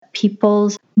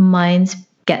people's minds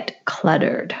get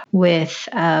cluttered with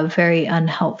very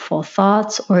unhelpful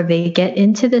thoughts, or they get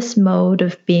into this mode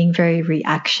of being very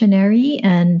reactionary,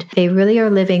 and they really are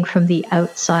living from the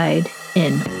outside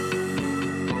in.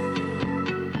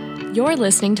 You're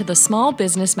listening to the Small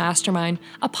Business Mastermind,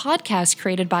 a podcast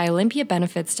created by Olympia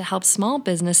Benefits to help small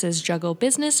businesses juggle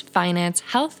business, finance,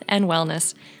 health, and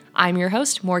wellness. I'm your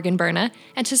host, Morgan Berna,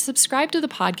 and to subscribe to the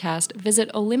podcast,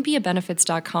 visit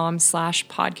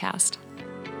olympiabenefits.com/podcast.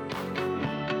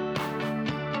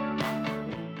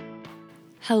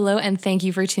 Hello, and thank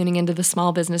you for tuning into the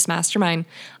Small Business Mastermind.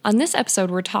 On this episode,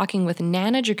 we're talking with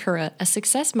Nana Jakura, a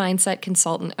success mindset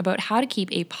consultant, about how to keep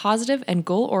a positive and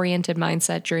goal-oriented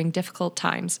mindset during difficult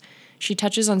times. She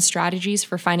touches on strategies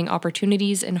for finding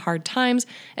opportunities in hard times,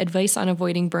 advice on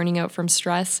avoiding burning out from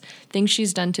stress, things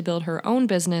she's done to build her own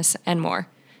business, and more.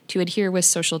 To adhere with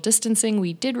social distancing,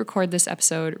 we did record this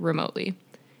episode remotely.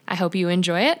 I hope you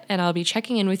enjoy it, and I'll be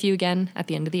checking in with you again at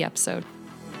the end of the episode.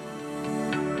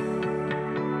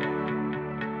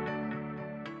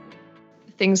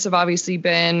 Things have obviously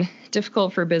been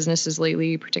difficult for businesses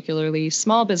lately, particularly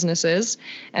small businesses.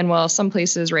 And while some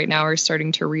places right now are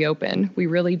starting to reopen, we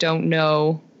really don't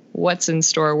know what's in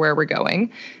store, where we're going.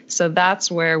 So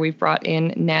that's where we've brought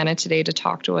in Nana today to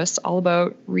talk to us all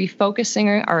about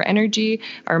refocusing our energy,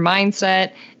 our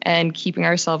mindset, and keeping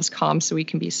ourselves calm so we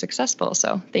can be successful.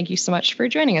 So thank you so much for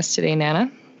joining us today, Nana.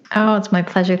 Oh, it's my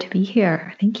pleasure to be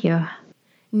here. Thank you.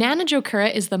 Nana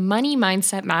Jakura is the money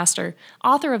mindset master,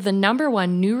 author of the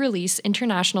 #1 new release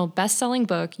international best-selling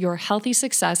book, Your Healthy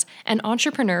Success, and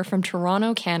entrepreneur from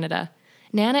Toronto, Canada.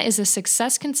 Nana is a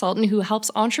success consultant who helps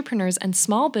entrepreneurs and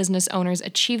small business owners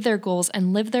achieve their goals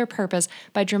and live their purpose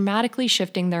by dramatically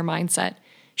shifting their mindset.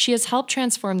 She has helped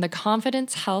transform the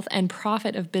confidence, health, and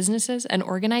profit of businesses and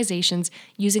organizations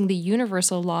using the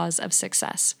universal laws of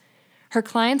success. Her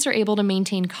clients are able to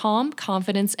maintain calm,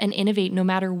 confidence, and innovate no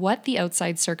matter what the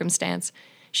outside circumstance.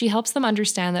 She helps them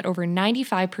understand that over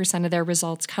 95% of their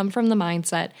results come from the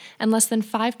mindset and less than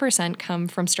 5% come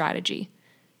from strategy.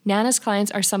 Nana's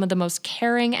clients are some of the most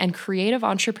caring and creative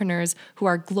entrepreneurs who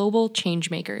are global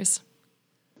change makers.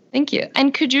 Thank you.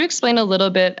 And could you explain a little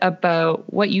bit about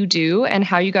what you do and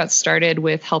how you got started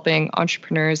with helping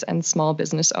entrepreneurs and small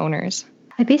business owners?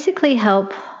 I basically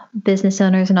help business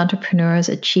owners and entrepreneurs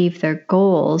achieve their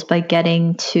goals by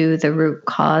getting to the root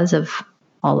cause of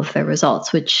all of their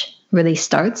results, which really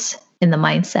starts in the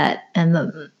mindset.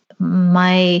 And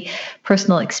my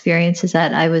personal experience is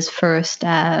that I was first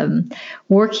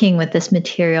working with this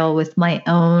material with my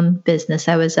own business.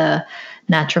 I was a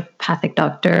naturopathic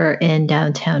doctor in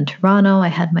downtown Toronto. I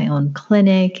had my own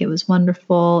clinic. It was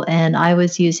wonderful. And I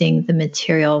was using the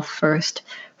material first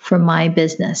for my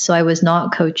business. So I was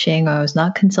not coaching or I was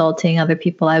not consulting other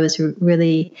people. I was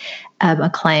really a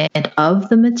client of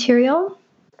the material.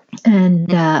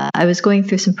 And I was going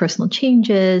through some personal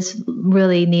changes,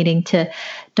 really needing to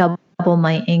double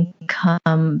my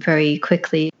income very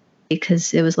quickly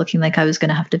because it was looking like I was going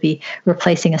to have to be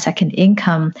replacing a second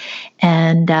income.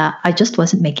 And I just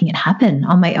wasn't making it happen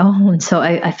on my own. So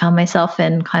I found myself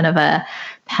in kind of a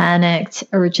panicked,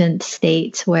 urgent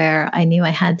state where I knew I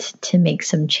had to make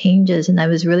some changes, and I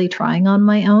was really trying on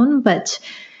my own, but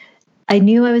I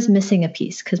knew I was missing a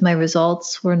piece because my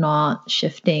results were not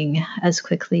shifting as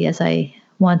quickly as I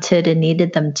wanted and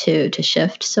needed them to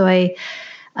shift. So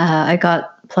I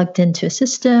got plugged into a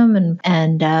system,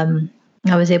 and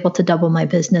I was able to double my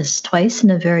business twice in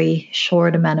a very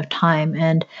short amount of time.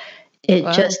 And it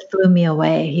just blew me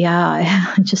away.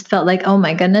 Yeah, I just felt like, oh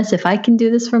my goodness, if I can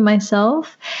do this for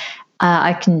myself,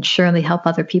 I can surely help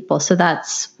other people. So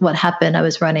that's what happened. I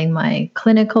was running my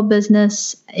clinical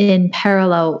business in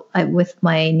parallel with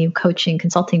my new coaching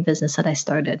consulting business that I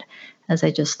started, as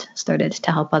I just started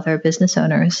to help other business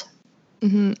owners.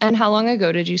 Mm-hmm. And how long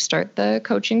ago did you start the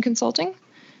coaching consulting?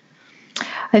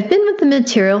 I've been with the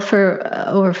material for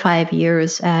over 5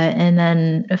 years, and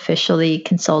then officially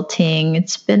consulting.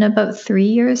 It's been about 3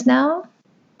 years now.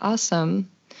 Awesome.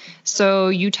 So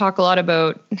you talk a lot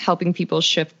about helping people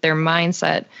shift their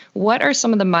mindset. What are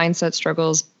some of the mindset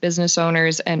struggles business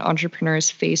owners and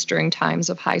entrepreneurs face during times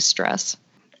of high stress?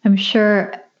 I'm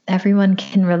sure everyone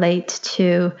can relate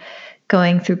to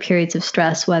going through periods of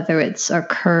stress, whether it's our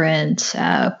current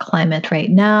climate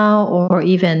right now or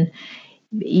even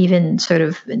sort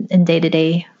of in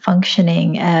day-to-day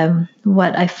functioning.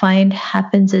 What I find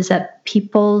happens is that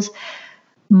people's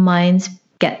minds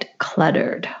get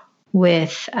cluttered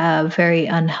with very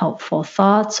unhelpful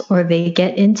thoughts, or they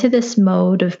get into this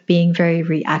mode of being very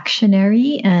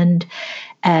reactionary, and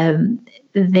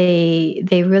they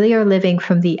really are living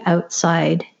from the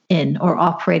outside in or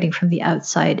operating from the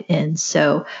outside in.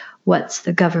 So what's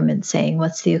the government saying?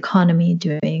 What's the economy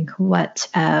doing? What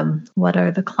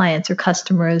are the clients or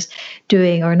customers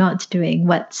doing or not doing?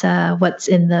 What's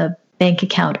in the bank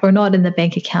account or not in the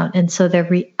bank account? And so they're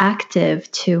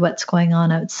reactive to what's going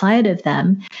on outside of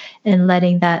them and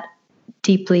letting that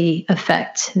deeply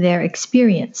affect their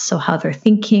experience. So how they're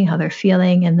thinking, how they're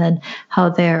feeling, and then how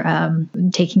they're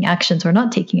taking actions or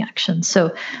not taking actions.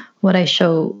 So what I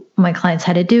show my clients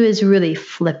how to do is really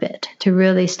flip it, to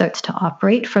really start to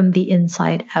operate from the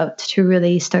inside out, to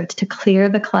really start to clear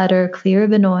the clutter, clear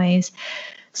the noise,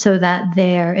 so that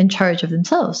they're in charge of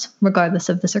themselves, regardless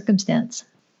of the circumstance.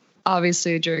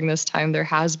 Obviously, during this time, there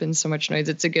has been so much noise.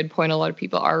 It's a good point. A lot of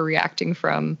people are reacting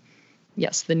from,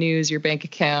 yes, the news, your bank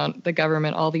account, the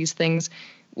government, all these things.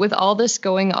 With all this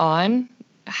going on,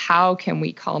 how can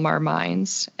we calm our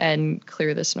minds and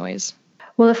clear this noise?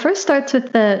 Well, it first starts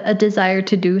with a desire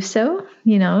to do so,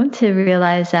 to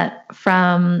realize that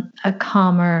from a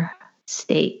calmer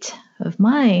state of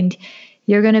mind,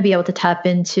 you're going to be able to tap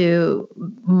into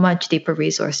much deeper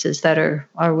resources that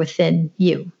are within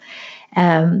you.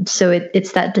 So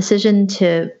it's that decision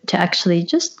to actually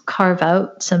just carve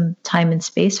out some time and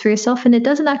space for yourself. And it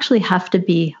doesn't actually have to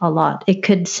be a lot. It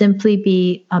could simply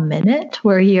be a minute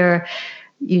where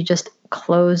you just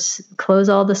close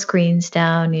all the screens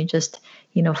down. You just,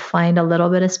 find a little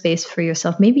bit of space for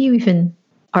yourself. Maybe you even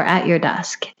are at your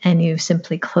desk and you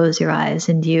simply close your eyes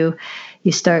and you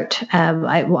start,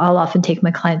 I'll often take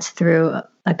my clients through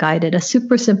a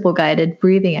super simple guided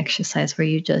breathing exercise where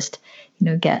you just,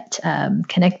 get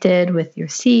connected with your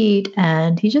seat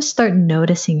and you just start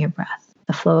noticing your breath,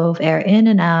 the flow of air in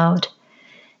and out.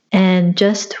 And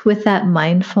just with that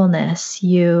mindfulness,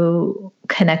 you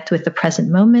connect with the present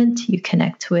moment, you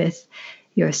connect with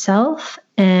yourself,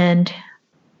 and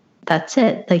that's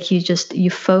it. Like you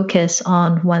focus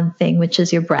on one thing, which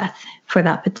is your breath for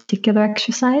that particular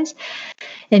exercise.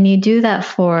 And you do that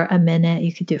for a minute.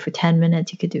 You could do it for 10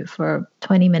 minutes. You could do it for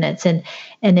 20 minutes. And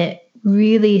it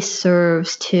really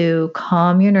serves to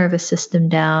calm your nervous system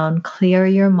down, clear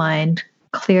your mind,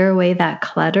 clear away that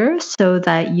clutter so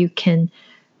that you can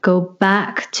go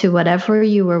back to whatever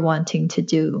you were wanting to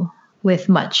do with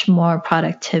much more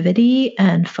productivity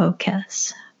and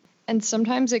focus. And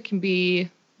sometimes it can be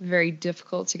very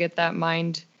difficult to get that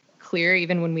mind clear,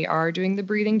 even when we are doing the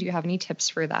breathing. Do you have any tips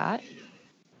for that?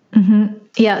 Mm-hmm.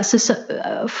 Yeah.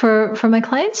 So for my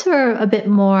clients who are a bit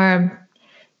more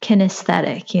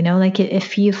kinesthetic, like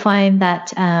if you find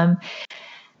that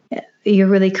you're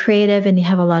really creative and you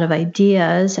have a lot of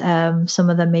ideas, some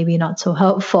of them maybe not so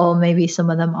helpful, maybe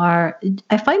some of them are.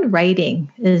 I find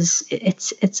writing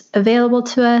it's available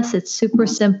to us. It's super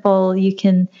simple. You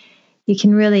can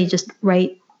really just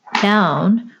write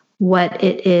down what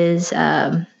it is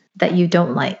that you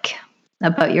don't like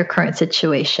about your current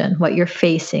situation, what you're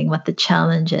facing, what the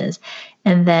challenge is.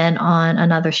 And then on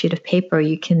another sheet of paper,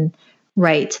 you can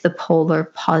write the polar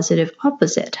positive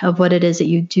opposite of what it is that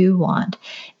you do want.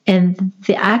 And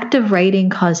the act of writing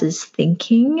causes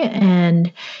thinking,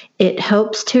 and it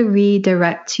helps to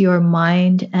redirect your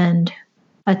mind and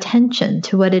attention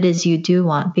to what it is you do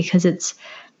want, because it's,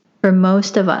 for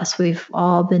most of us, we've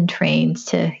all been trained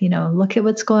to, look at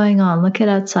what's going on, look at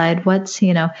outside, what's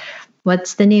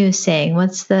the news saying,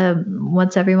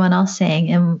 what's everyone else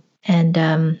saying, and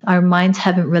our minds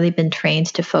haven't really been trained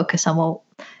to focus on, well,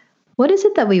 what is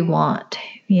it that we want?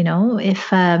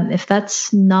 If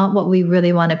that's not what we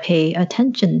really want to pay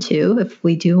attention to, if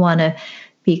we do want to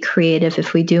be creative,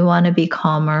 if we do want to be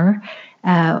calmer,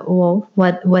 well,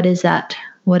 what is that?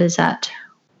 What does that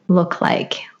look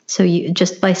like? So you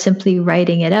just by simply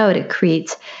writing it out, it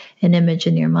creates an image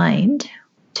in your mind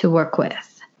to work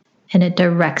with, and it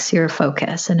directs your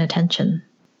focus and attention.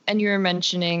 And you were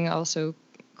mentioning also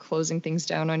closing things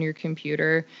down on your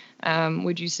computer.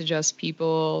 Would you suggest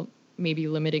people maybe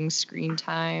limiting screen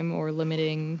time or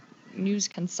limiting news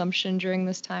consumption during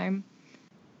this time?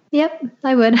 Yep,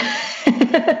 I would.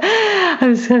 I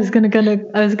was gonna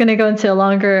go into a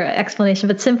longer explanation,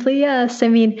 but simply yes. I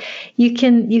mean, you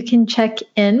can check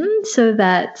in so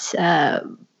that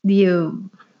you,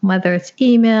 whether it's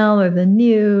email or the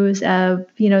news,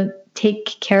 take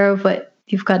care of what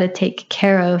you've got to take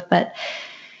care of, but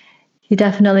you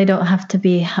definitely don't have to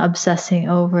be obsessing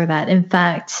over that. In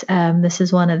fact, this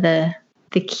is one of the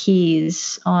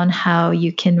keys on how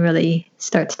you can really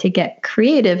start to get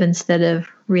creative instead of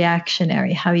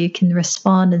reactionary, how you can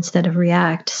respond instead of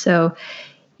react. So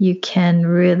you can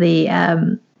really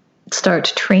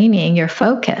start training your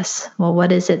focus. Well,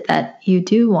 what is it that you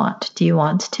do want? Do you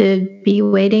want to be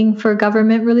waiting for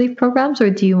government relief programs, or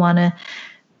do you want to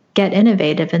get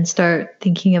innovative and start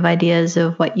thinking of ideas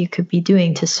of what you could be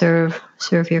doing to serve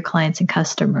your clients and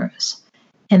customers.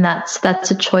 And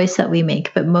that's a choice that we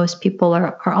make. But most people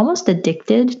are almost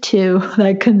addicted to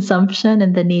like consumption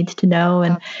and the need to know.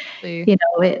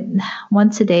 And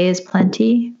once a day is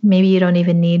plenty. Maybe you don't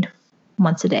even need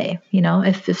once a day.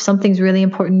 If something's really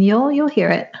important, you'll hear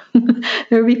it.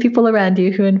 There will be people around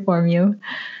you who inform you.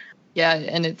 Yeah,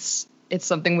 and it's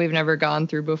something we've never gone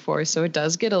through before, so it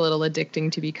does get a little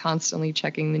addicting to be constantly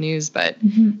checking the news. But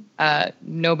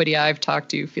nobody I've talked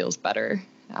to feels better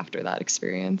after that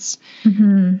experience.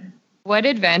 Mm-hmm. What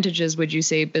advantages would you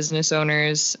say business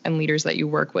owners and leaders that you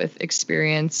work with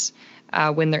experience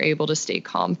when they're able to stay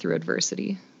calm through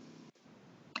adversity?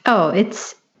 Oh,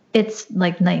 it's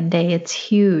like night and day. It's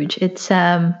huge. It's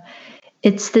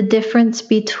the difference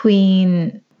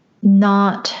between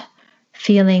not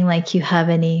feeling like you have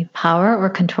any power or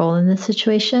control in the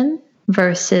situation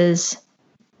versus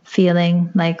feeling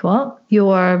like, well,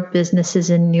 your business is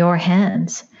in your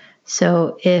hands.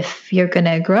 So if you're going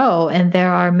to grow, and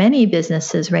there are many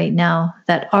businesses right now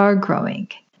that are growing,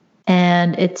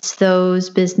 and it's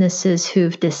those businesses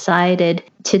who've decided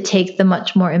to take the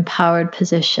much more empowered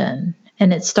position.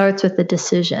 And it starts with the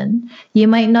decision. You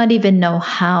might not even know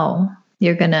how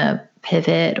you're going to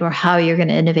pivot or how you're going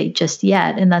to innovate just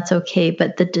yet, and that's okay.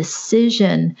 But the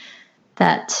decision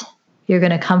that you're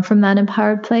going to come from that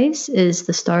empowered place is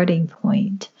the starting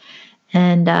point.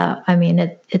 And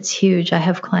it's huge. I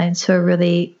have clients who are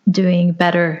really doing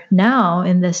better now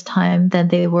in this time than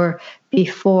they were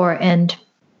before. And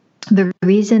the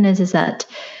reason is that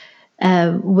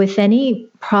with any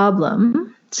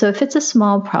problem, so if it's a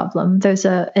small problem, there's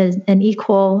an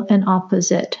equal and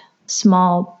opposite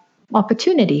small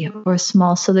opportunity or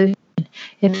small solution.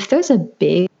 If there's a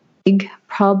big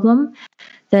problem,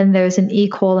 then there's an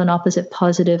equal and opposite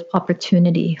positive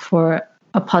opportunity for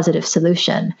a positive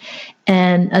solution.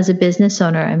 And as a business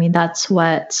owner, that's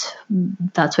what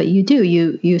you do.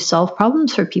 You solve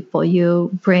problems for people. You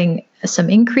bring some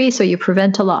increase or you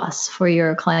prevent a loss for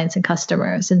your clients and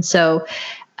customers. And so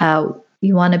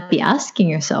you want to be asking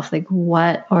yourself, like,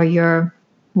 what's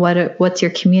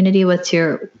your community?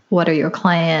 What are your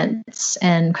clients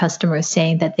and customers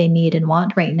saying that they need and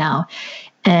want right now?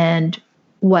 And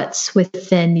what's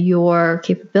within your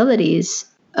capabilities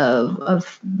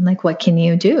of like, what can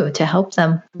you do to help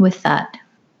them with that?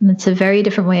 And it's a very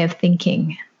different way of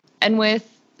thinking. And with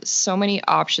so many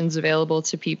options available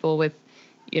to people with,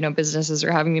 businesses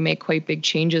are having to make quite big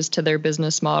changes to their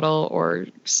business model, or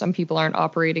some people aren't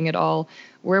operating at all.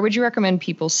 Where would you recommend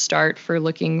people start for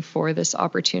looking for this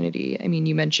opportunity?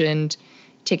 You mentioned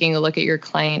taking a look at your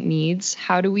client needs.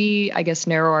 How do we,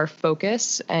 narrow our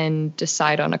focus and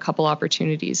decide on a couple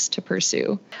opportunities to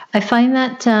pursue? I find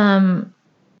that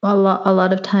a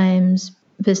lot of times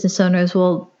business owners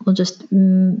will just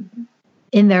in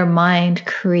their mind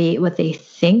create what they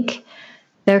think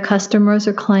their customers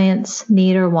or clients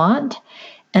need or want.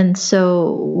 And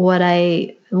so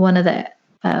one of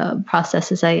the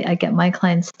processes I get my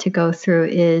clients to go through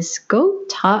is go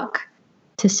talk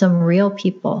to some real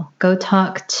people. Go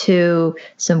talk to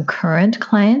some current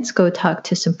clients, go talk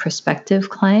to some prospective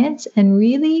clients, and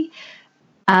really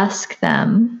ask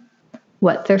them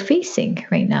what they're facing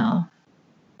right now.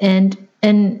 And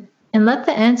let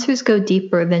the answers go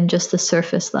deeper than just the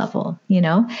surface level,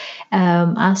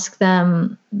 ask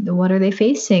them, what are they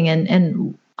facing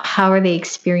and how are they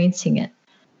experiencing it?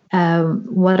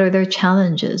 What are their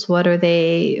challenges? What are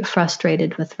they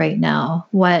frustrated with right now?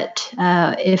 What,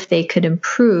 if they could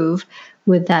improve,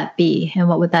 would that be? And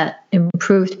what would that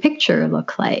improved picture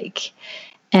look like?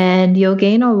 And you'll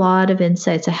gain a lot of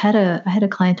insights. I had a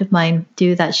client of mine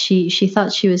do that. She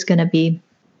thought she was going to be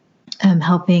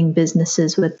helping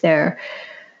businesses with their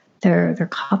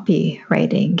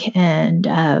copywriting,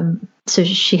 and so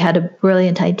she had a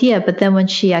brilliant idea. But then when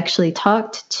she actually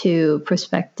talked to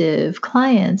prospective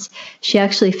clients, she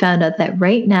actually found out that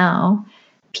right now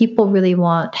people really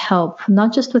want help,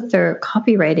 not just with their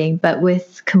copywriting, but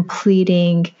with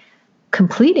completing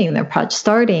their project,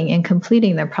 starting and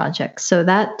completing their projects. So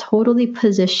that totally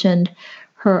positioned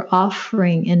her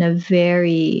offering in a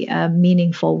very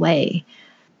meaningful way.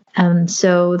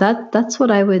 So that's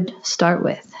what I would start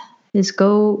with, is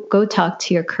go talk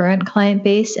to your current client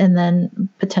base and then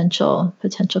potential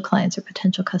clients or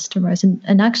potential customers,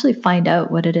 and actually find out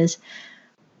what it is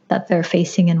that they're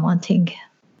facing and wanting.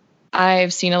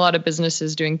 I've seen a lot of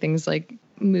businesses doing things like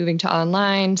moving to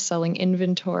online, selling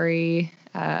inventory,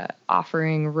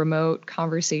 offering remote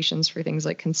conversations for things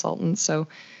like consultants. So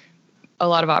a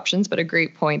lot of options, but a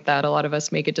great point that a lot of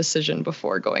us make a decision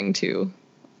before going to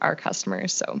our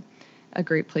customers. So a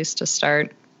great place to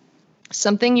start.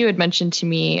 Something you had mentioned to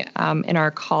me in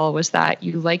our call was that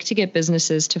you like to get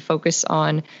businesses to focus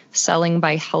on selling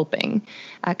by helping.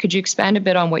 Could you expand a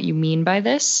bit on what you mean by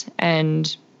this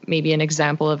and maybe an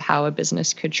example of how a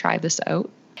business could try this out?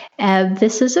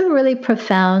 This is a really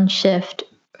profound shift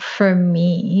for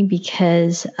me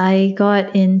because I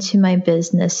got into my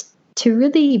business to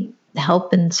really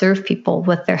help and serve people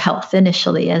with their health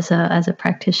initially as a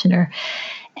practitioner.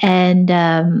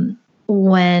 And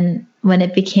when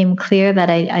it became clear that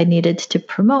I needed to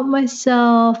promote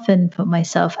myself and put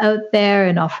myself out there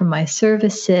and offer my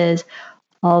services,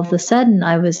 all of a sudden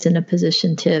I was in a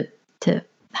position to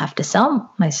have to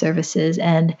sell my services,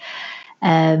 and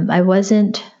I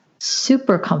wasn't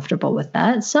super comfortable with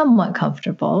that. Somewhat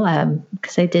comfortable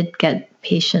because I did get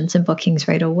patients and bookings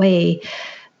right away.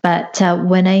 But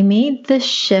when I made the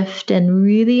shift and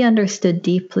really understood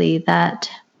deeply that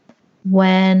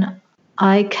when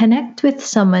I connect with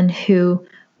someone who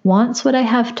wants what I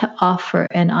have to offer,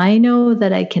 and I know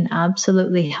that I can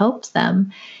absolutely help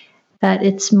them, that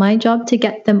it's my job to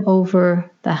get them over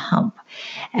the hump,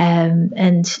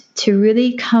 and to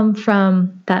really come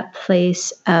from that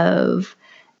place of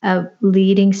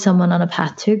leading someone on a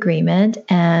path to agreement,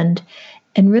 and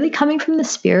really coming from the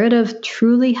spirit of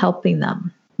truly helping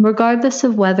them, regardless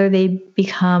of whether they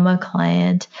become a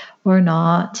client or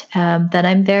not, that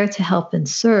I'm there to help and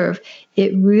serve.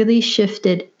 It really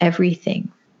shifted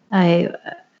everything.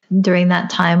 During that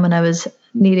time when I was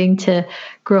needing to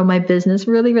grow my business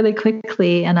really, really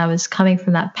quickly, and I was coming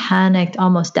from that panicked,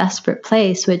 almost desperate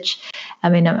place, which, I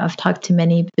mean, I've talked to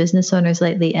many business owners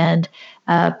lately, and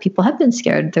people have been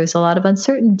scared. There's a lot of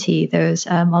uncertainty. There's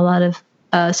a lot of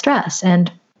stress.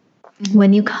 And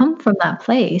when you come from that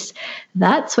place,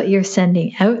 that's what you're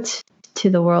sending out to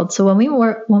the world. So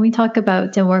when we talk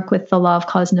about and work with the law of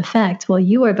cause and effect, well,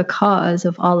 you are the cause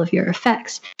of all of your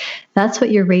effects. That's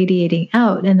what you're radiating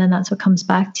out, and then that's what comes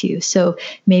back to you. So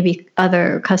maybe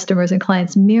other customers and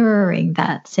clients mirroring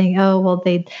that, saying, "Oh, well,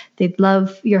 they'd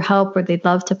love your help, or they'd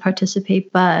love to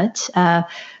participate, but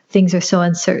things are so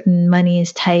uncertain, money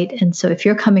is tight." And so if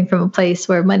you're coming from a place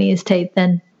where money is tight,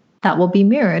 then that will be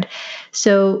mirrored.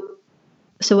 So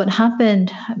what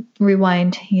happened,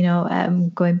 rewind,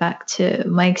 going back to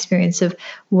my experience of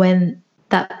when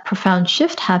that profound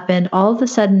shift happened, all of a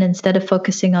sudden, instead of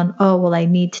focusing on, oh, well, I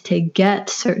need to get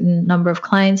a certain number of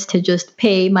clients to just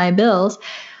pay my bills,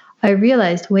 I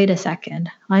realized, wait a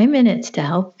second, I'm in it to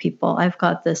help people. I've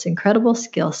got this incredible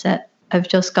skill set. I've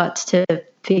just got to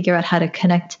figure out how to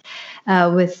connect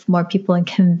with more people and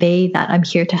convey that I'm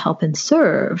here to help and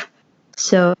serve.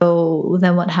 So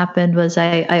then what happened was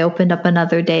I opened up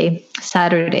another day,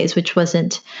 Saturdays, which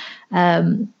wasn't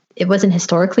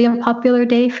historically a popular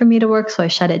day for me to work, so I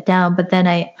shut it down. But then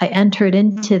I entered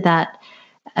into that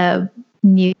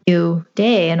new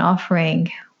day and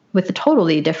offering with a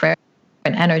totally different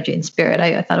energy and spirit.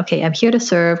 I thought, okay, I'm here to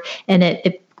serve. And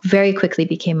it very quickly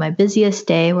became my busiest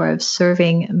day, where I was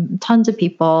serving tons of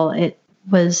people. It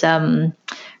was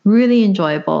really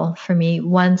enjoyable for me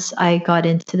once I got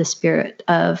into the spirit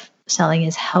of selling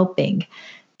is helping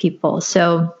people.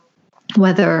 So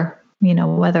whether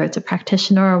it's a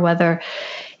practitioner, or whether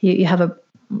you have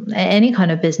any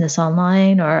kind of business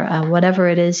online, or whatever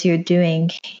it is you're doing,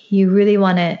 you really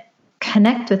want to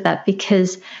connect with that,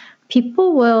 because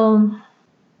people will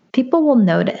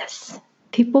notice.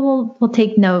 People will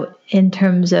take note in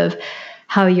terms of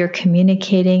how you're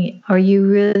communicating. Are you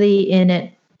really in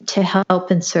it to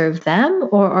help and serve them,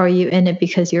 or are you in it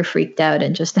because you're freaked out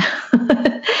and just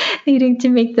needing to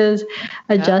make those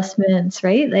adjustments,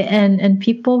 right? And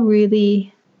people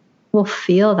really will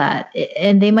feel that,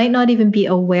 and they might not even be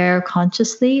aware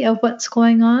consciously of what's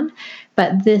going on,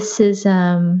 but this is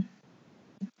when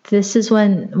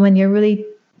you're really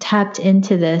tapped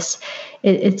into this,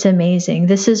 it's amazing.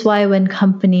 This is why when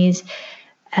companies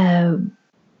I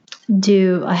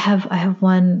have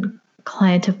one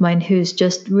client of mine who's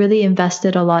just really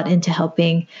invested a lot into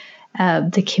helping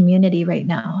the community right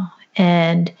now,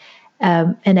 and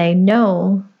I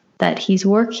know that he's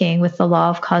working with the law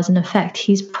of cause and effect.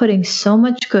 He's putting so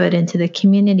much good into the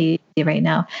community right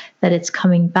now that it's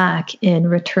coming back in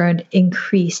returned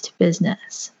increased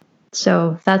business.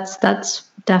 So that's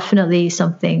definitely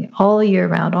something all year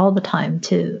round, all the time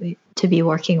to be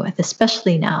working with,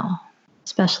 especially now.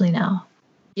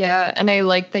 Yeah, and I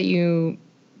like that you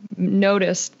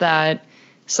noticed that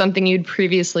something you'd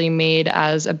previously made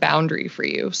as a boundary for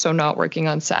you, so not working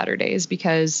on Saturdays,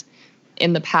 because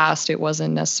in the past it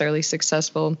wasn't necessarily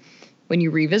successful. When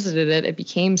you revisited it, it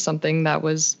became something that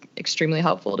was extremely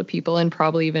helpful to people, and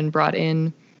probably even brought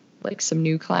in like some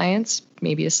new clients,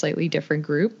 maybe a slightly different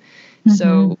group. Mm-hmm.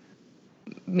 So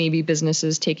maybe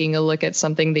businesses taking a look at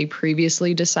something they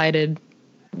previously decided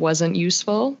wasn't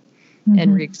useful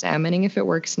and re-examining if it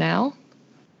works now.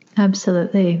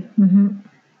 Absolutely. Mm-hmm.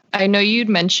 I know you'd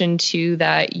mentioned too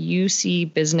that you see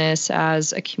business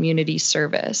as a community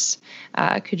service.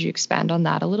 Could you expand on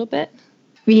that a little bit?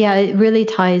 Yeah, it really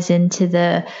ties into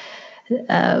the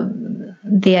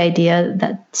idea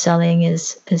that selling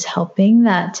is helping.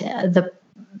 That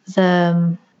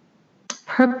the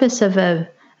purpose of a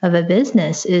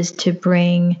business is to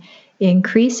bring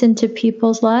increase into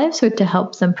people's lives or to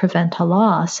help them prevent a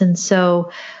loss. And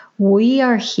so we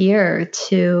are here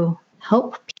to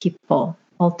help people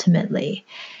ultimately.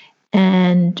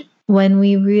 And when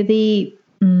we really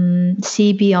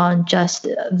see beyond just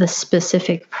the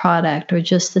specific product or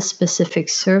just the specific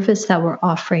service that we're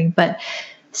offering, but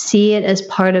see it as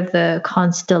part of the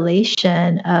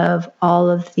constellation of all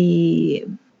of the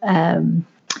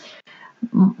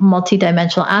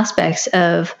multidimensional aspects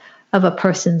of a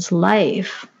person's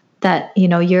life, that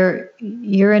you're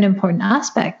an important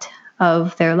aspect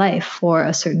of their life for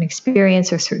a certain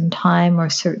experience or certain time or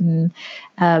certain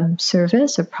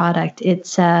service or product.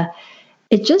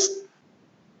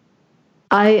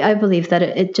 I believe that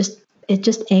it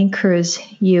just anchors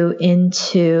you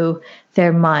into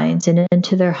their minds and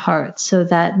into their hearts, so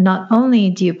that not only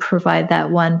do you provide that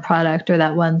one product or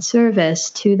that one service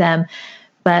to them,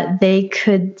 but they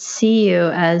could see you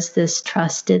as this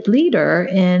trusted leader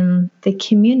in the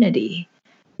community,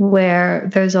 where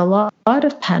there's a lot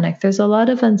of panic, there's a lot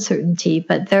of uncertainty,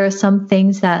 but there are some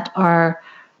things that are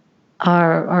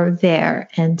there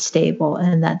and stable,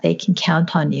 and that they can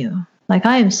count on you. Like,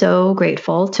 I am so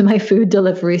grateful to my food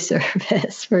delivery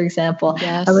service, for example.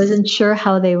 Yes. I wasn't sure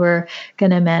how they were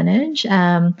going to manage,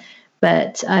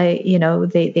 but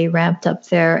they ramped up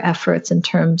their efforts in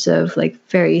terms of like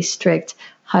very strict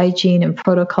hygiene and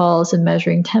protocols and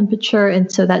measuring temperature. And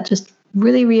so that just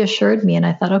really reassured me. And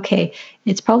I thought, okay,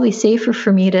 it's probably safer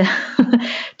for me to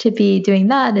to be doing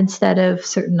that instead of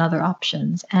certain other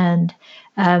options. And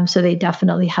so they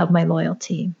definitely have my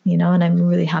loyalty, and I'm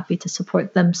really happy to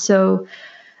support them. So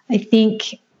I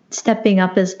think stepping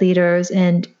up as leaders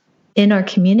and in our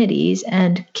communities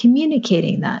and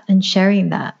communicating that and sharing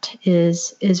that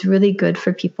is really good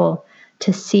for people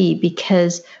to see,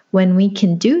 because when we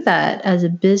can do that as a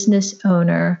business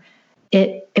owner,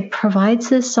 it provides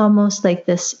this almost like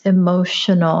this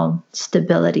emotional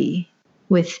stability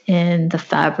within the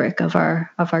fabric of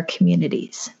our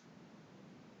communities.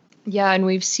 Yeah, and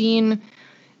we've seen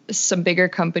some bigger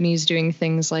companies doing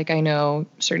things like, I know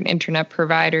certain internet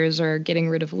providers are getting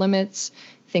rid of limits,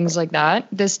 things like that.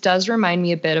 This does remind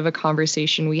me a bit of a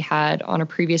conversation we had on a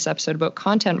previous episode about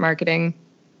content marketing,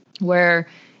 where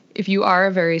if you are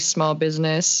a very small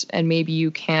business and maybe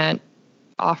you can't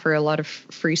offer a lot of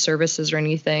free services or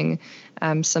anything,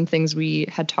 some things we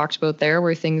had talked about there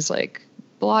were things like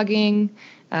blogging.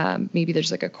 Maybe there's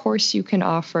like a course you can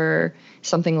offer,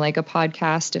 something like a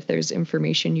podcast if there's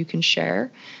information you can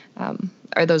share.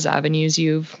 Are those avenues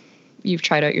you've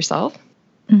tried out yourself?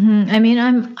 Mm-hmm. I mean,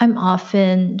 I'm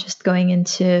often just going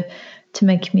into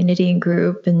my community and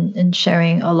group and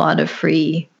sharing a lot of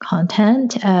free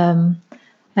content.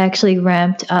 I actually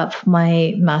ramped up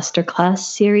my masterclass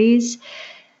series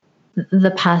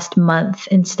the past month.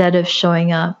 Instead of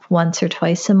showing up once or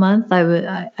twice a month,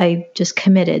 I just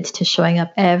committed to showing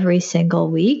up every single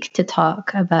week to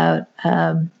talk about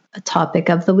a topic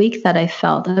of the week that I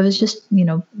felt. I was just,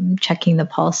 checking the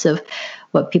pulse of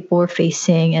what people were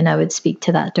facing, and I would speak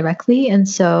to that directly. And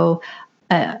so,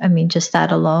 just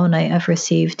that alone, I've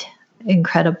received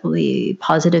incredibly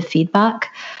positive feedback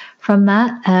from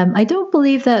that. I don't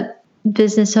believe that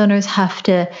business owners have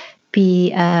to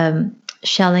be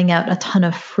shelling out a ton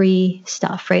of free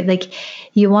stuff, right? Like,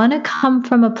 you want to come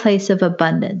from a place of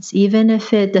abundance, even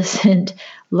if it doesn't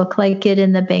look like it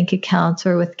in the bank accounts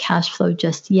or with cash flow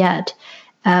just yet.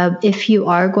 If you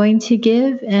are going to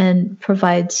give and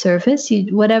provide service,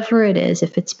 whatever it is,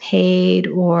 if it's paid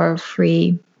or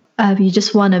free, you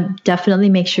just want to definitely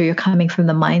make sure you're coming from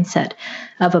the mindset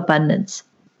of abundance.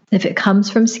 If it comes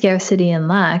from scarcity and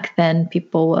lack, then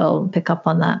people will pick up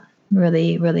on that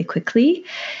really, really quickly.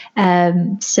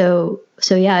 So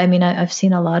yeah, I've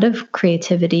seen a lot of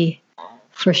creativity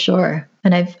for sure.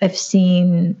 And I've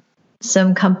seen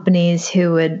some companies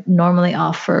who would normally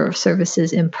offer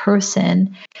services in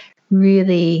person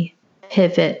really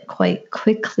pivot quite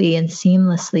quickly and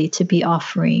seamlessly to be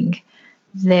offering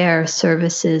their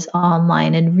services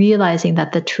online, and realizing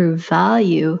that the true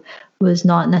value was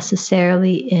not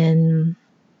necessarily in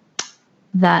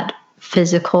that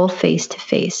physical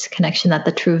face-to-face connection, that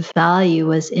the true value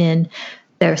was in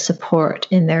their support,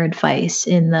 in their advice,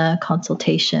 in the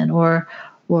consultation, or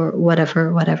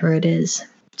whatever it is,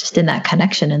 just in that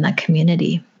connection, in that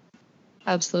community.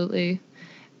 Absolutely.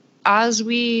 As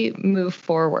we move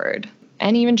forward,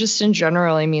 and even just in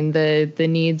general, I mean, the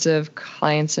needs of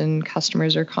clients and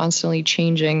customers are constantly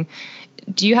changing.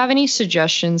 Do you have any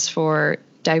suggestions for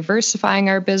diversifying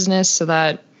our business so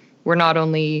that we're not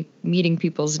only meeting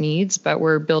people's needs, but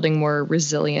we're building more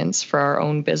resilience for our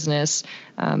own business,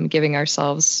 giving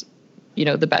ourselves,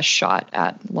 the best shot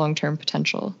at long-term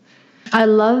potential? I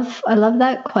love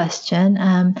that question.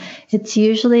 It's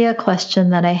usually a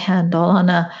question that I handle on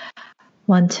a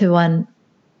one-to-one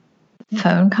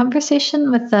phone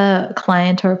conversation with a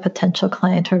client or a potential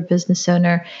client or business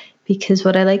owner, because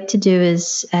what I like to do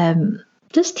is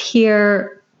just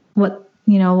hear what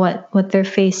they're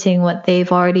facing, what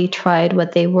they've already tried,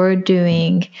 what they were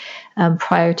doing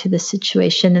prior to the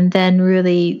situation, and then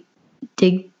really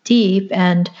dig deep,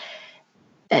 and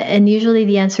usually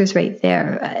the answer is right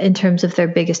there in terms of their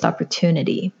biggest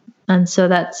opportunity. And so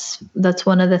that's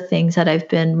one of the things that I've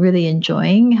been really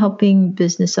enjoying helping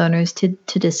business owners to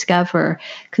discover,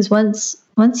 because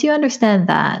once you understand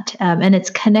that, and it's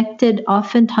connected,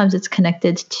 oftentimes it's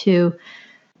connected to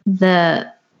the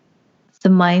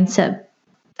mindset,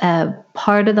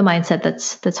 part of the mindset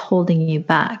that's holding you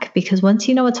back. Because once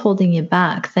you know what's holding you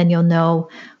back, then you'll know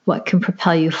what can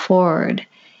propel you forward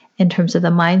in terms of the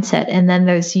mindset. And then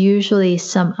there's usually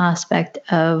some aspect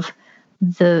of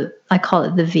I call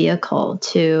it the vehicle,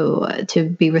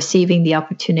 to be receiving the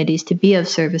opportunities, to be of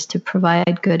service, to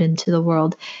provide good into the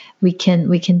world. We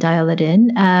can dial it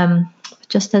in.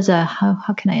 Just as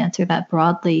how can I answer that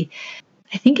broadly?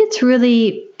 I think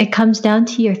it comes down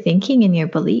to your thinking and your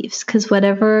beliefs, because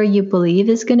whatever you believe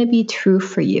is going to be true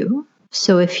for you.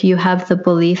 So if you have the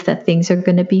belief that things are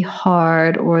going to be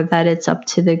hard, or that it's up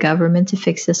to the government to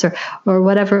fix this, or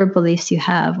whatever beliefs you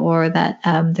have, or that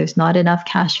there's not enough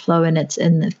cash flow, and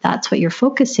if that's what you're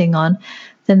focusing on,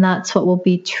 then that's what will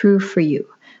be true for you.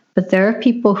 But there are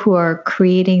people who are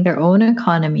creating their own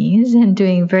economies and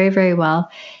doing very, very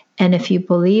well. And if you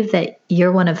believe that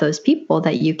you're one of those people,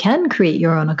 that you can create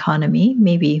your own economy,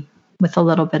 maybe with a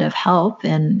little bit of help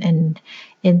and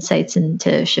insights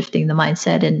into shifting the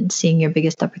mindset and seeing your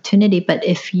biggest opportunity. But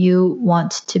if you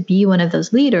want to be one of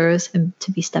those leaders and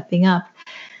to be stepping up,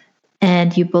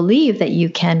 and you believe that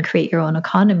you can create your own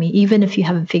economy, even if you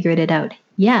haven't figured it out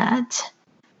yet,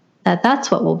 that's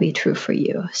what will be true for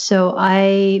you. So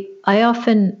I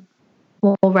often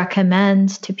will recommend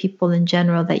to people in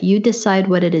general that you decide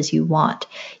what it is you want.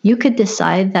 You could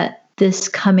decide that this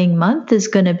coming month is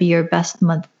going to be your best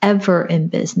month ever in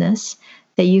business,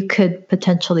 that you could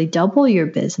potentially double your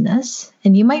business,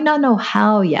 and you might not know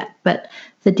how yet, but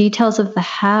the details of the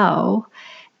how,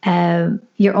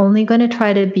 you're only going to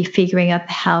try to be figuring out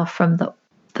the how from the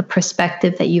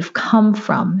perspective that you've come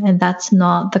from, and that's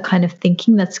not the kind of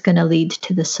thinking that's going to lead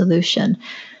to the solution.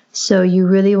 So you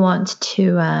really want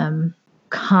to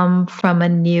come from a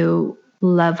new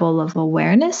level of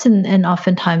awareness, and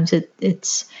oftentimes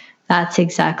that's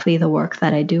exactly the work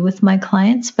that I do with my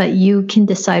clients. But you can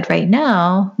decide right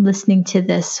now, listening to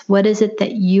this, what is it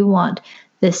that you want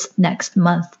this next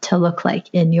month to look like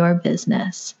in your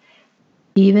business?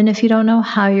 Even if you don't know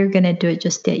how you're going to do it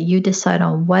just yet, you decide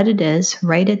on what it is,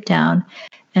 write it down.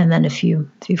 And then if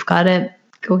you've got to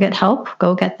go get help,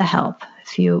 go get the help.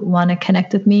 If you want to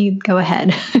connect with me, go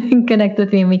ahead and connect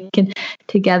with me, and we can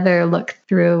together look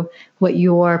through what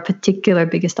your particular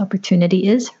biggest opportunity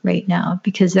is right now,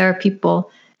 because there are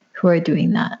people who are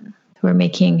doing that, who are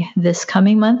making this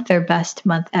coming month their best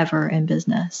month ever in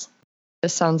business.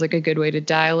 This sounds like a good way to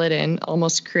dial it in,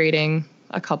 almost creating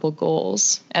a couple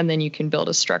goals, and then you can build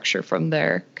a structure from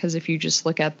there. Because if you just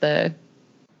look at the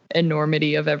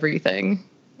enormity of everything,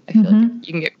 I feel like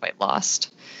you can get quite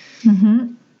lost.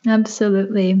 Mm-hmm.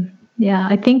 Absolutely. Yeah.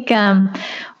 I think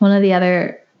one of the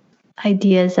other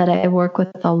ideas that I work with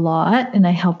a lot, and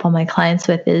I help all my clients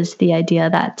with, is the idea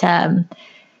that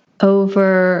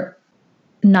over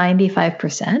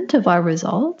 95% of our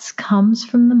results comes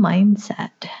from the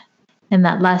mindset, and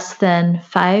that less than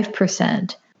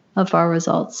 5% of our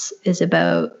results is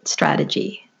about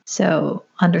strategy. So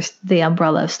under the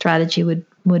umbrella of strategy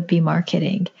would be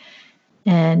marketing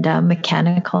and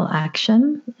mechanical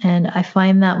action. And I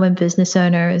find that when business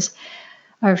owners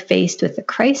are faced with a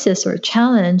crisis or a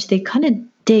challenge, they kind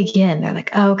of dig in. They're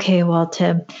like, oh, okay, well,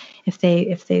 if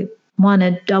they want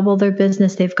to double their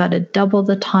business, they've got to double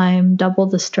the time, double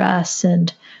the stress,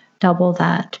 and double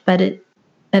that. But it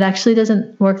actually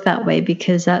doesn't work that way,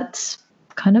 because that's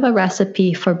kind of a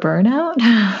recipe for burnout.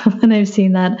 And I've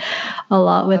seen that a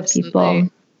lot with people.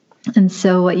 And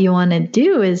so what you want to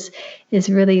do is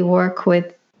really work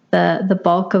with the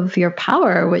bulk of your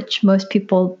power, which most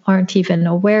people aren't even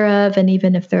aware of. And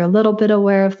even if they're a little bit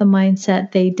aware of the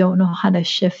mindset, they don't know how to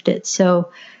shift it. So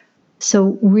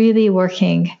really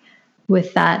working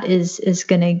with that is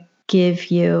going to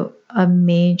give you a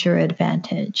major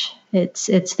advantage. It's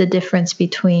the difference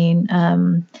between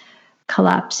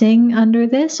collapsing under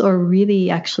this or really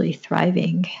actually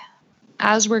thriving.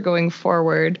 As we're going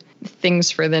forward,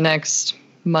 things for the next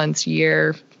months,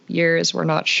 years, we're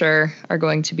not sure, are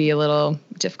going to be a little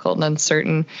difficult and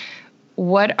uncertain.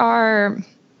 What are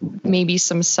maybe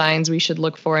some signs we should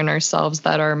look for in ourselves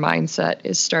that our mindset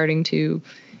is starting to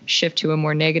shift to a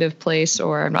more negative place?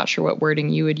 Or I'm not sure what wording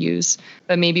you would use,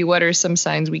 but maybe what are some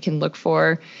signs we can look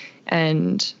for,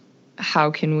 and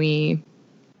how can we,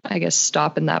 I guess,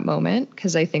 stop in that moment?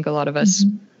 Because I think a lot of us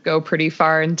go pretty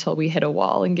far until we hit a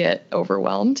wall and get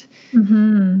overwhelmed.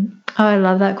 Oh, I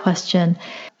love that question.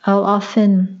 I'll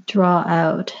often draw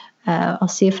out, I'll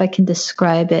see if I can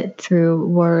describe it through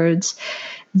words,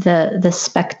 the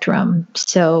spectrum.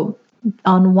 So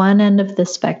on one end of the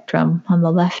spectrum, on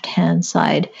the left-hand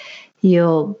side,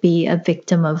 you'll be a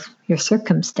victim of your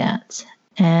circumstance.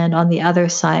 And on the other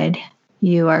side,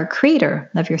 you are a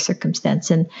creator of your circumstance.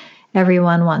 And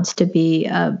everyone wants to be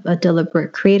a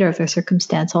deliberate creator of their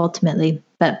circumstance ultimately.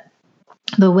 But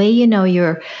the way you know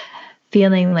you're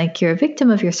feeling like you're a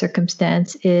victim of your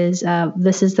circumstance is,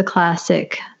 this is the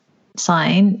classic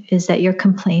sign, is that you're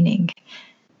complaining.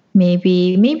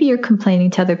 Maybe you're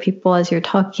complaining to other people as you're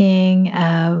talking.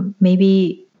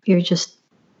 Maybe you're just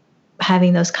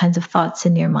having those kinds of thoughts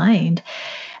in your mind.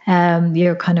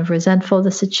 You're kind of resentful of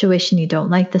the situation. You don't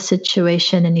like the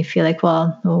situation, and you feel like,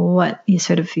 well, what? You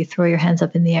throw your hands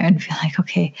up in the air and feel like,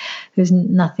 okay, there's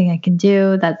nothing I can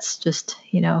do. That's just,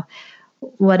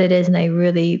 what it is, and I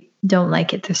really don't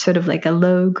like it. There's sort of like a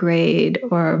low grade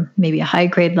or maybe a high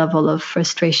grade level of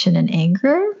frustration and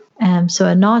anger. So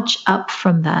a notch up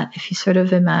from that, if you sort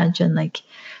of imagine like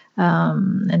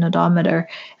an odometer,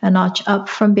 a notch up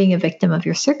from being a victim of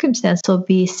your circumstance will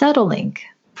be settling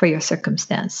for your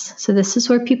circumstance. So this is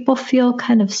where people feel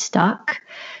kind of stuck.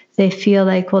 They feel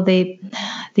like, well, they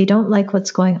don't like what's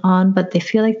going on, but they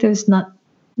feel like there's not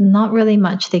really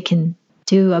much they can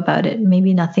do about it,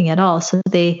 maybe nothing at all. So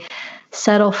they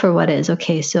settle for what is.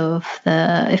 Okay, so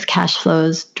if cash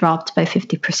flows dropped by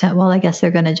 50%, well, I guess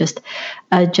they're going to just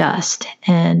adjust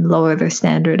and lower their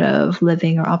standard of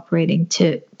living or operating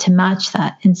to match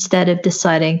that, instead of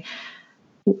deciding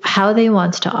how they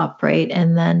want to operate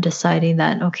and then deciding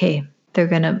that, okay, they're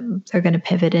going to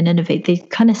pivot and innovate. They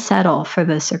kind of settle for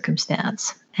the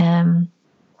circumstance. And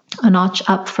a notch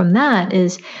up from that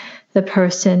is the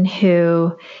person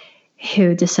who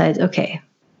decides, okay,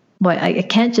 well, I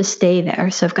can't just stay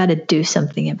there, so I've got to do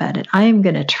something about it. I am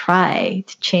going to try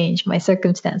to change my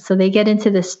circumstance. So they get into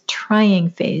this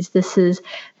trying phase. This is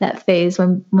that phase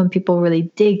when people really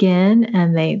dig in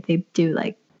and they do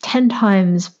like 10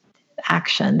 times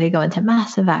action. They go into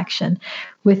massive action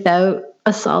without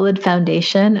a solid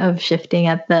foundation of shifting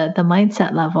at the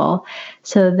mindset level.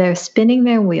 So they're spinning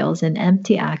their wheels in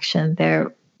empty action.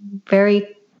 They're very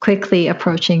quickly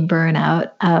approaching burnout.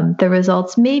 The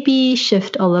results maybe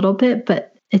shift a little bit,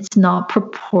 but it's not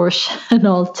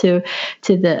proportional to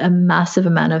the massive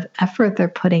amount of effort they're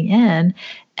putting in.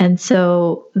 And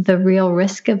so the real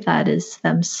risk of that is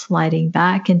them sliding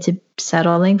back into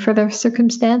settling for their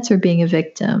circumstance or being a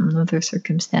victim of their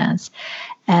circumstance.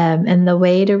 And the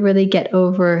way to really get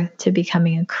over to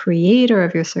becoming a creator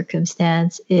of your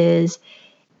circumstance is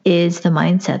the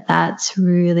mindset. That's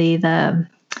really the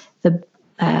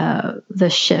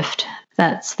shift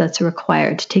that's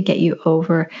required to get you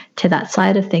over to that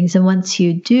side of things. And once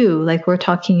you do, like we're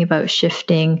talking about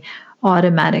shifting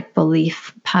automatic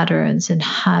belief patterns and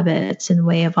habits and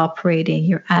way of operating,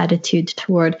 your attitude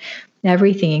toward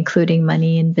everything, including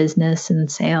money and business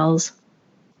and sales,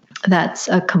 that's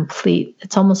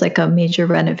it's almost like a major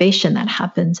renovation that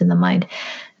happens in the mind.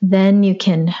 Then you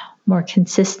can more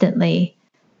consistently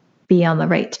be on the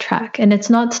right track. And it's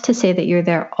not to say that you're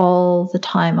there all the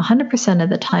time, 100% of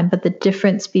the time, but the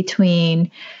difference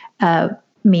between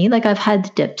me, like I've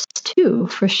had dips too,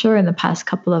 for sure, in the past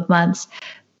couple of months,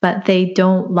 but they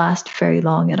don't last very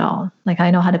long at all. Like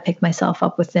I know how to pick myself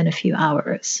up within a few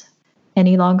hours.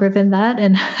 Any longer than that,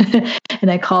 and and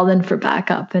I call in for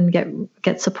backup and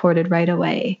get supported right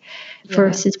away. Yeah.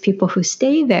 Versus people who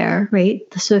stay there, right?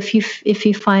 So if you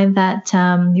find that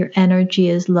your energy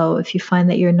is low, if you find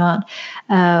that you're not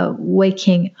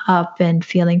waking up and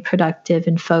feeling productive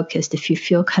and focused, if you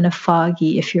feel kind of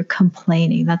foggy, if you're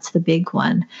complaining, that's the big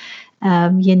one.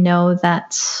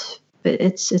 That's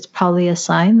it's probably a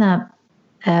sign that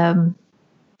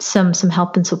some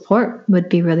help and support would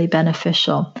be really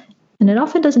beneficial. And it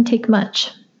often doesn't take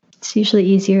much. It's usually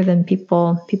easier than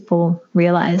people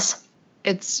realize.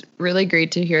 It's really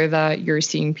great to hear that you're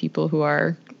seeing people who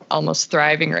are almost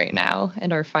thriving right now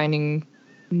and are finding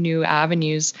new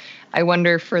avenues. I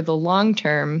wonder, for the long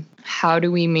term, how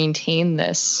do we maintain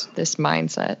this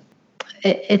mindset?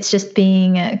 It's just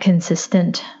being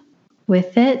consistent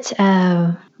with it.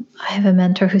 I have a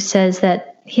mentor who says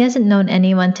that he hasn't known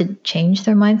anyone to change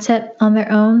their mindset on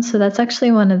their own. So that's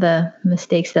actually one of the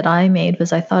mistakes that I made,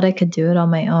 was I thought I could do it on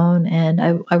my own. And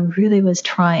I really was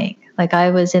trying. Like,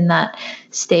 I was in that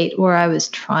state where I was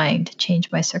trying to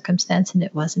change my circumstance and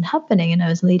it wasn't happening, and I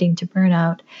was leading to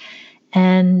burnout.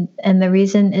 And the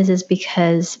reason is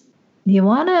because you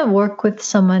want to work with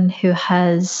someone who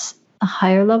has a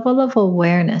higher level of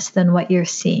awareness than what you're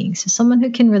seeing. So someone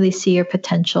who can really see your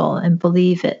potential and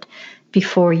believe it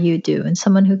before you do, and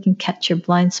someone who can catch your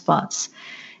blind spots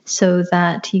so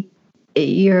that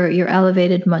you're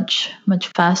elevated much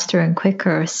faster and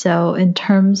quicker. So in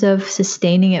terms of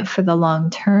sustaining it for the long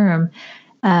term,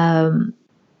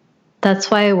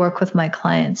 that's why I work with my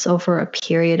clients over a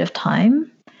period of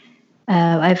time.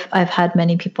 I've had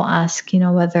many people ask,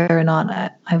 whether or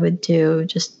not I would do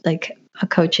just like a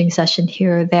coaching session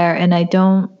here or there, and I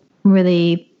don't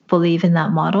really believe in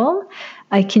that model.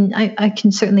 I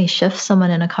can certainly shift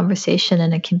someone in a conversation,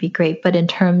 and it can be great, but in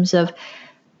terms of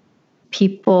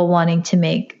people wanting to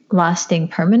make lasting,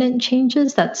 permanent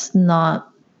changes, that's not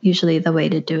usually the way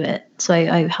to do it. So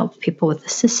I help people with the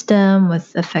system,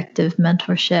 with effective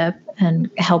mentorship, and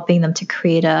helping them to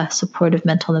create a supportive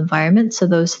mental environment. So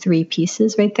those three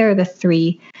pieces right there are the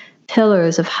three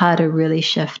pillars of how to really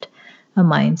shift a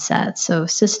mindset. So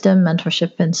system,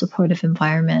 mentorship, and supportive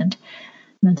environment,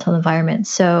 mental environment.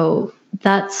 So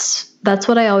that's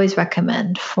what I always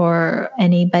recommend for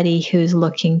anybody who's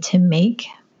looking to make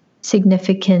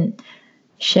significant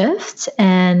shifts.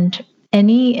 And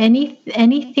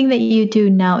anything that you do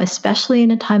now, especially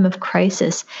in a time of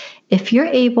crisis, if you're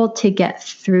able to get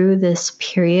through this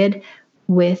period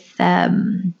with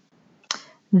that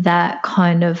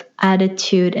kind of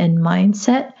attitude and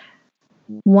mindset,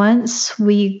 once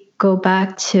we go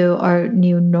back to our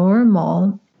new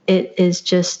normal, it is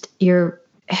just you're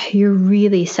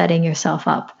really setting yourself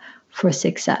up for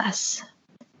success,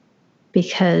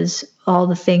 because all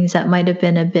the things that might have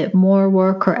been a bit more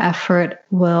work or effort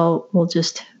will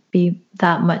just be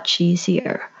that much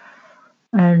easier.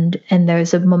 And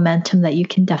there's a momentum that you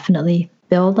can definitely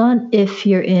build on if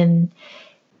you're in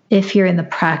the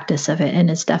practice of it,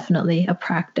 and it's definitely a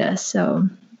practice. So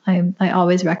I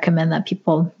always recommend that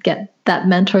people get that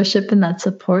mentorship and that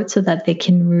support so that they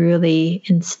can really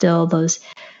instill those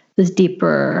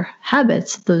deeper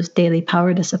habits, those daily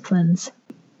power disciplines.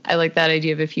 I like that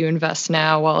idea of, if you invest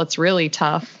now while it's really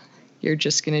tough, you're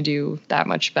just going to do that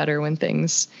much better when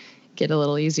things get a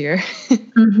little easier.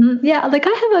 Mm-hmm. Yeah. Like,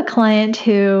 I have a client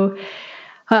who,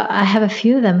 I have a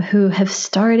few of them who have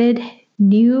started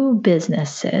new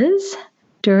businesses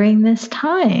during this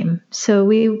time. So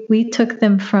we took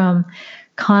them from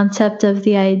concept of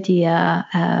the idea.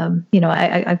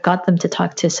 I got them to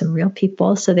talk to some real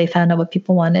people, so they found out what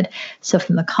people wanted. So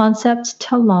from the concept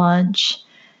to launch,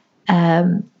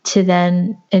 to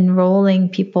then enrolling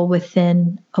people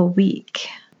within a week,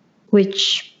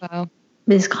 which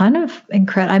is kind of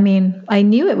incredible. I mean, I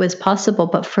knew it was possible,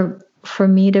 but for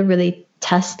me to really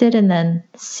test it and then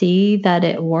see that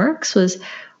it works was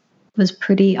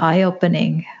pretty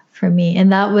eye-opening for me.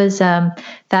 And that was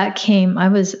that came. I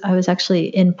was actually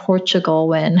in Portugal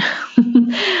when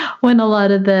when a lot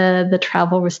of the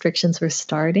travel restrictions were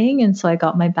starting, and so I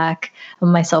got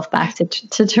myself back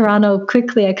to Toronto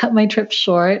quickly. I cut my trip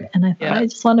short, and I thought, I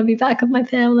just want to be back with my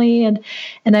family, and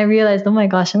I realized, oh my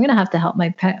gosh, I'm going to have to help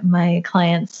my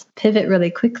clients pivot really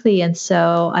quickly. And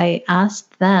so I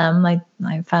asked them, I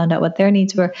found out what their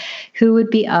needs were, who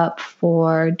would be up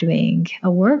for doing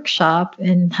a workshop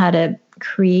and how to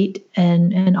create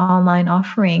an online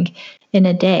offering in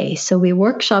a day. So we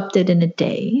workshopped it in a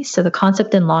day. So the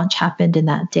concept and launch happened in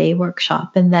that day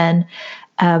workshop. And then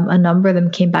a number of them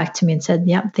came back to me and said,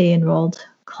 yep, they enrolled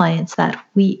clients that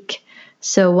week.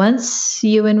 So once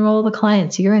you enroll the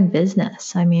clients, you're in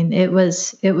business. I mean, it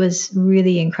was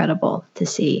really incredible to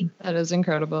see. That is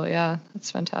incredible. Yeah, that's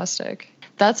fantastic.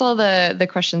 That's all the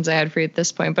questions I had for you at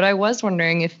this point. But I was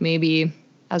wondering if maybe,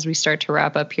 as we start to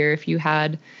wrap up here, if you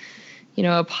had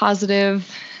a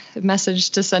positive message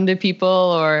to send to people,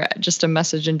 or just a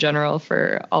message in general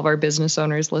for all of our business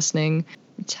owners listening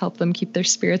to help them keep their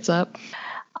spirits up.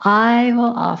 I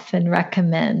will often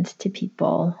recommend to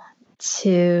people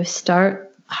to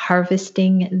start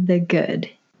harvesting the good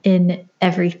in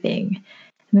everything.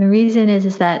 And the reason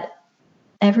is that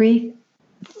every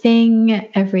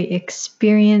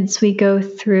experience we go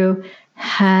through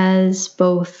has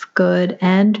both good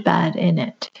and bad in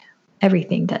it.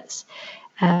 Everything does.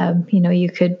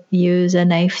 You could use a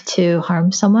knife to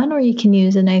harm someone, or you can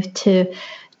use a knife to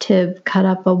cut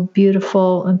up a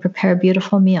beautiful and prepare a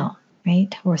beautiful meal,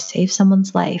 right? Or save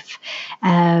someone's life.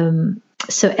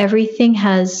 So everything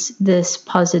has this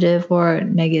positive or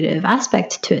negative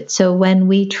aspect to it. So when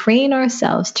we train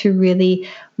ourselves to really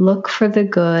look for the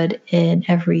good in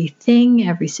everything,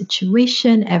 every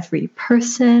situation, every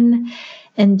person,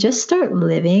 and just start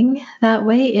living that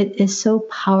way, it is so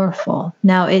powerful.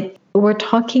 Now, we're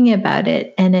talking about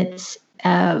it, and it's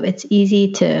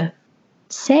easy to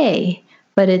say,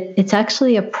 but it's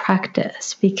actually a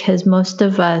practice, because most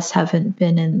of us haven't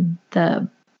been in the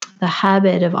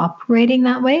habit of operating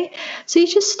that way. So you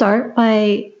just start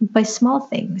by small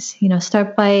things.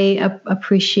 Start by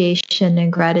appreciation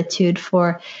and gratitude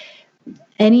for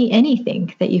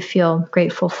anything that you feel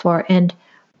grateful for. And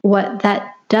what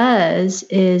that does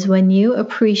is, when you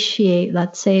appreciate,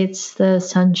 let's say it's the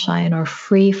sunshine or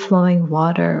free flowing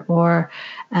water, or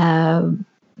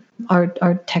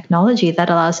our technology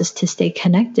that allows us to stay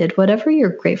connected, whatever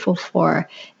you're grateful for,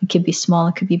 it could be small,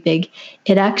 it could be big,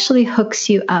 it actually hooks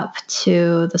you up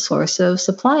to the source of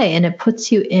supply, and it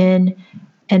puts you in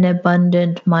an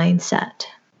abundant mindset.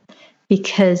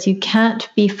 Because you can't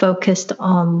be focused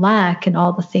on lack and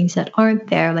all the things that aren't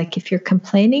there. Like if you're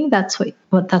complaining, that's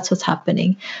what's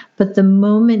happening. But the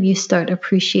moment you start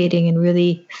appreciating and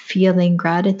really feeling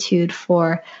gratitude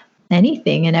for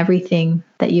anything and everything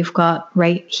that you've got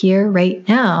right here, right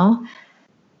now,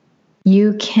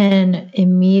 you can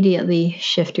immediately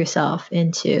shift yourself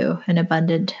into an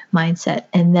abundant mindset.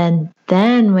 And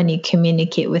then when you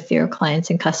communicate with your clients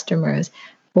and customers,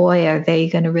 boy, are they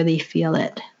going to really feel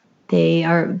it.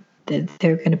 They're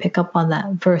going to pick up on that,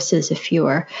 versus if you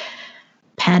are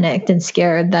panicked and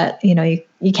scared that,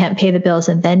 you can't pay the bills,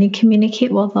 and then you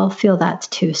communicate, well, they'll feel that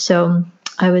too. So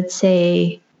I would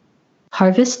say,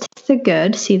 harvest the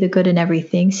good, see the good in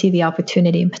everything, see the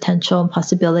opportunity and potential and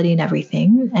possibility in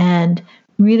everything, and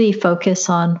really focus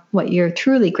on what you're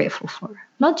truly grateful for.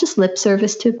 Not just lip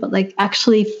service to it, but like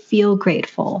actually feel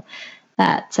grateful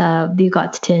that you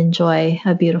got to enjoy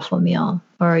a beautiful meal,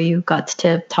 or you got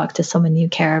to talk to someone you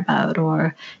care about,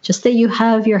 or just that you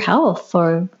have your health,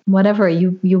 or whatever,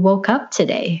 you woke up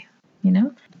today,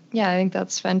 Yeah, I think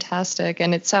that's fantastic.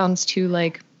 And it sounds too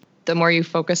like the more you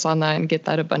focus on that and get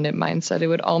that abundant mindset, it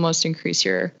would almost increase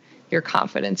your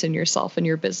confidence in yourself and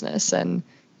your business. And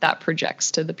that projects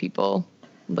to the people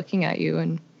looking at you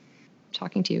and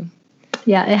talking to you.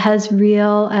 Yeah, it has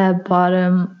real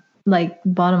bottom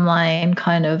line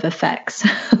kind of effects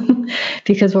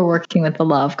because we're working with the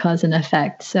law of cause and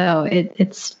effect. So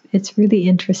it's really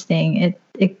interesting.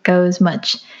 It goes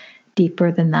much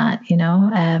deeper than that,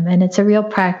 and it's a real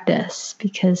practice,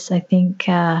 because I think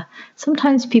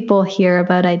sometimes people hear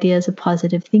about ideas of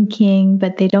positive thinking,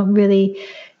 but they don't really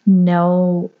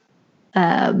know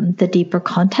the deeper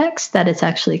context that it's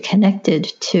actually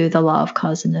connected to the law of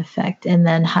cause and effect, and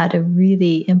then how to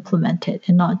really implement it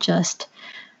and not just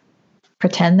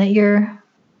pretend that you're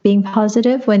being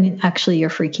positive when actually you're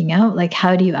freaking out. Like,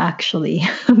 how do you actually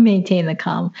maintain the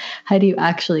calm? How do you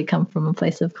actually come from a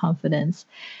place of confidence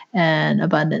and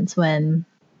abundance when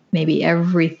maybe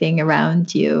everything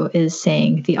around you is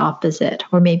saying the opposite,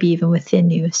 or maybe even within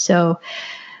you? So,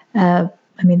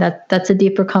 that's a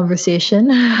deeper conversation,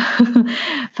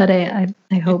 but I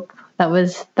hope that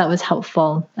was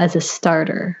helpful as a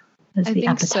starter. I think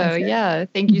appetizer. So. Yeah.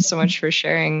 Thank you so much for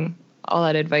sharing all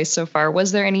that advice so far.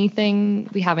 Was there anything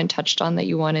we haven't touched on that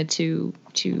you wanted to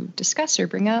discuss or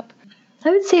bring up?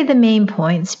 I would say the main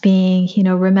points being,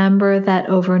 remember that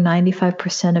over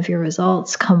 95% of your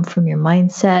results come from your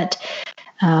mindset.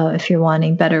 If you're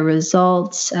wanting better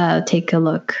results, take a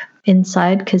look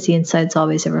inside, because the inside's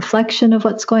always a reflection of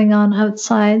what's going on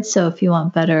outside. So if you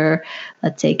want better,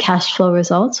 let's say, cash flow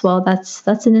results, well, that's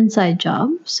an inside job.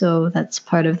 So that's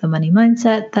part of the money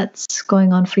mindset that's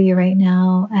going on for you right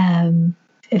now.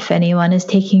 If anyone is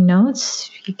taking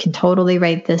notes, you can totally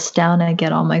write this down. I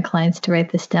get all my clients to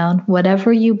write this down.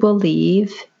 Whatever you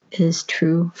believe is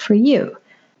true for you.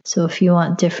 So if you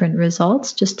want different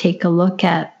results, just take a look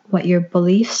at what your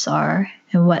beliefs are,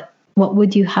 and what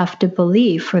would you have to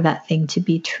believe for that thing to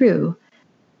be true?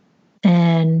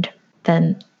 And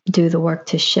then do the work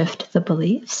to shift the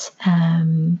beliefs.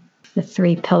 The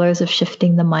 3 pillars of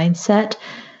shifting the mindset: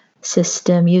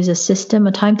 system, use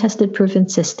a time-tested, proven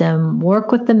system,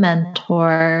 work with the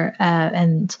mentor,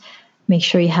 and make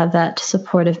sure you have that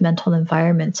supportive mental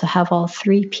environment. So have all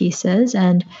three pieces.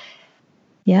 And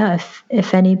yeah,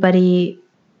 if anybody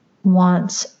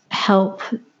wants help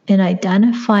in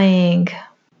identifying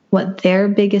what their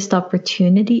biggest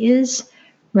opportunity is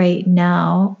right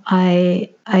now, I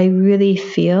really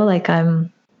feel like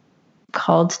I'm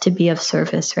called to be of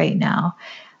service right now.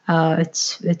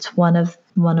 It's one of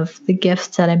the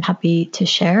gifts that I'm happy to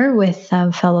share with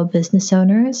fellow business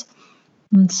owners.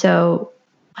 And so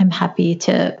I'm happy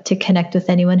to connect with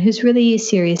anyone who's really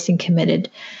serious and committed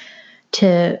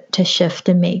to shift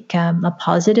and make a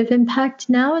positive impact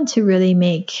now, and to really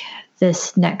make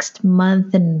this next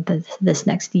month and this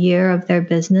next year of their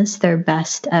business their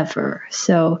best ever.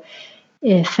 So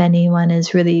if anyone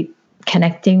is really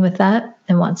connecting with that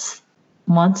and wants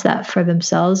that for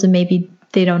themselves, and maybe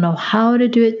they don't know how to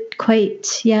do it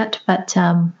quite yet, but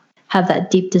have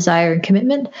that deep desire and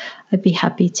commitment, I'd be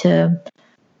happy to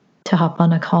hop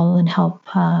on a call and help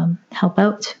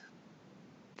out.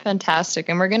 Fantastic.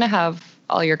 And we're going to have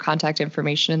all your contact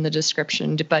information in the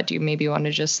description, but do you maybe want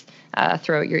to just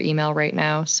throw out your email right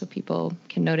now so people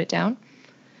can note it down?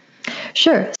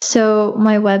 Sure. So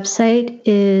my website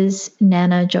is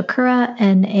nanajokura,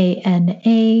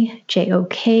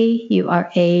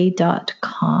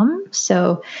 nanajokura.com.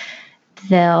 So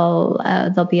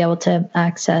they'll be able to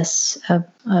access a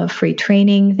free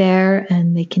training there,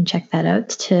 and they can check that out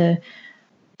to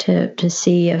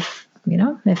see if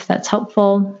that's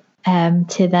helpful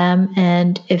to them.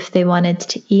 And if they wanted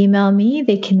to email me,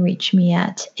 they can reach me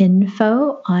at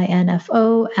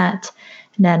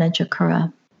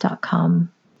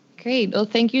info@nanajokura.com. Great. Well,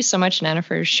 thank you so much, Nana,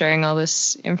 for sharing all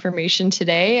this information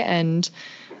today, and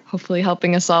hopefully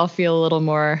helping us all feel a little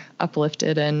more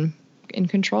uplifted and in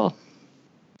control.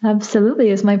 Absolutely.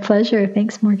 It was my pleasure.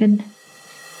 Thanks, Morgan.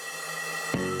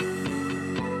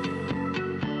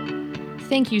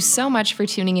 Thank you so much for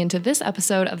tuning into this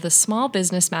episode of the Small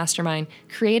Business Mastermind,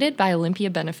 created by Olympia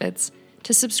Benefits.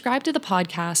 To subscribe to the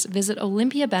podcast, visit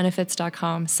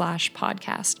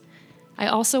olympiabenefits.com/podcast. I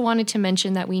also wanted to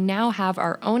mention that we now have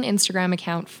our own Instagram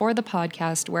account for the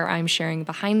podcast, where I'm sharing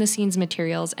behind-the-scenes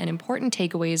materials and important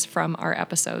takeaways from our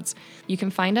episodes. You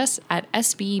can find us at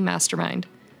SB Mastermind.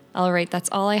 All right, that's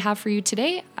all I have for you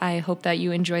today. I hope that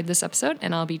you enjoyed this episode,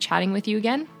 and I'll be chatting with you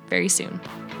again very soon.